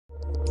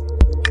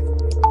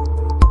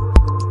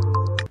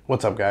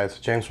What's up guys,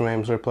 James from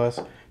AM Surplus,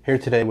 here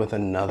today with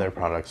another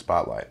product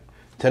spotlight.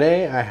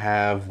 Today I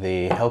have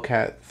the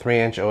Hellcat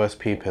 3-inch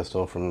OSP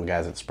pistol from the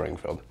guys at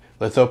Springfield.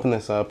 Let's open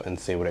this up and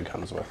see what it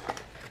comes with.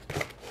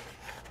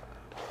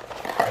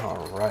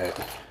 Alright,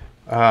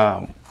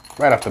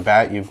 right off the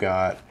bat you've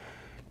got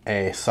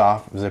a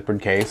soft zippered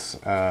case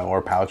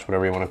or pouch,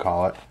 whatever you want to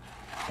call it.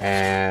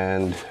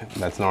 And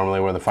that's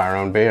normally where the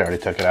firearm would be. I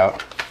already took it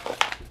out.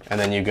 And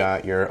then you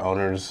got your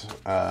owner's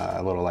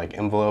little like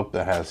envelope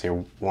that has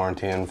your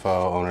warranty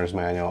info, owner's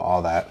manual,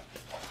 all that.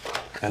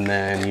 And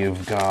then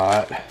you've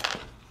got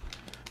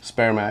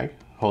spare mag,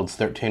 holds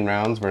 13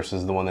 rounds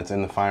versus the one that's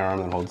in the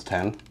firearm that holds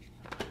 10.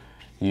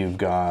 You've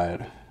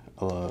got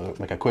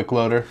like a quick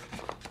loader,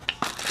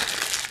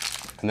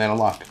 and then a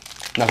lock.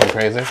 Nothing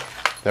crazy.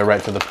 They're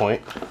right to the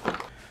point.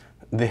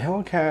 The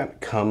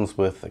Hellcat comes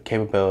with the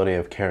capability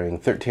of carrying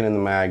 13 in the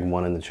mag,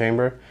 1 in the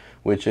chamber,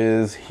 which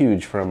is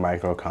huge for a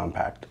micro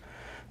compact.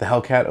 The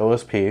Hellcat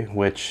OSP,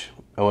 which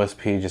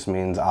OSP just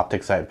means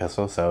optic sight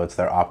pistol, so it's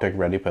their optic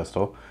ready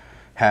pistol,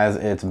 has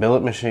its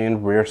billet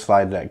machined rear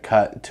slide deck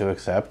cut to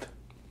accept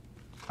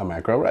a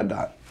micro red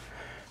dot.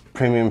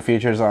 Premium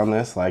features on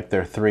this like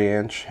their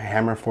 3-inch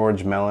hammer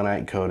forged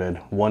melanite coated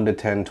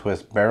 1-to-10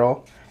 twist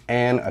barrel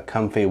and a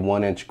comfy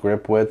 1-inch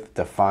grip width,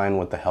 define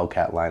what the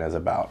Hellcat line is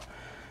about.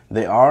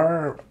 They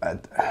are a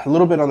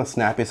little bit on the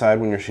snappy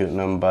side when you're shooting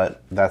them,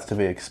 but that's to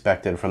be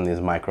expected from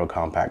these micro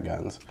compact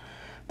guns.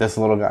 This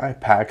little guy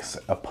packs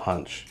a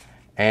punch,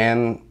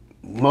 and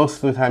most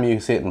of the time you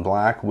see it in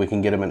black. We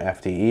can get them in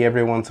FDE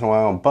every once in a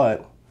while,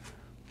 but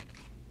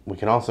we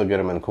can also get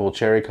them in a cool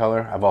cherry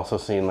color. I've also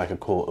seen like a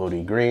cool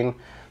OD green.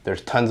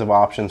 There's tons of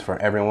options for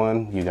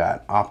everyone. You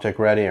got optic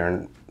ready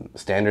or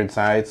standard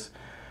sights,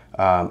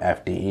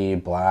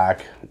 FDE,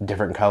 black,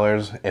 different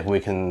colors. If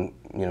we can,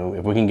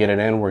 if we can get it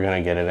in, we're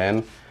gonna get it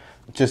in.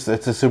 It's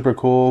a super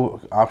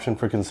cool option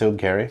for concealed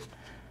carry,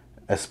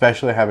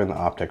 especially having the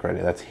optic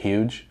ready. That's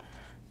huge.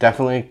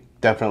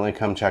 Definitely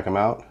come check them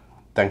out.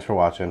 Thanks for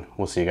watching.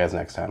 We'll see you guys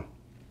next time.